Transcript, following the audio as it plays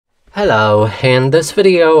Hello, in this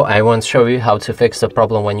video I want to show you how to fix the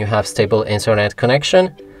problem when you have stable internet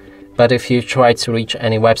connection, but if you try to reach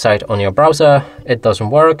any website on your browser, it doesn't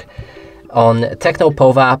work on Tecno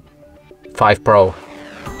Pova 5 Pro.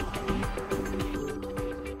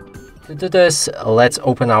 To do this, let's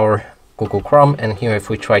open our Google Chrome, and here if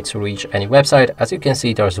we try to reach any website, as you can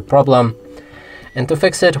see there's a problem. And to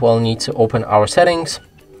fix it, we'll need to open our settings,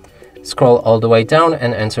 scroll all the way down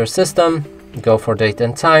and enter System, go for Date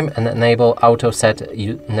and Time and enable Auto Set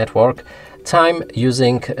Network Time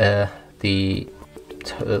using the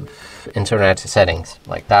internet settings,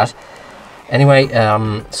 like that. Anyway,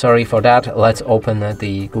 sorry for that. Let's open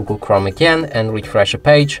the Google Chrome again and refresh the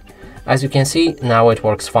page. As you can see, now it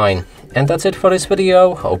works fine. And that's it for this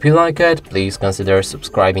video. Hope you like it. Please consider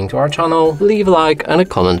subscribing to our channel, leave a like and a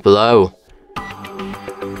comment below.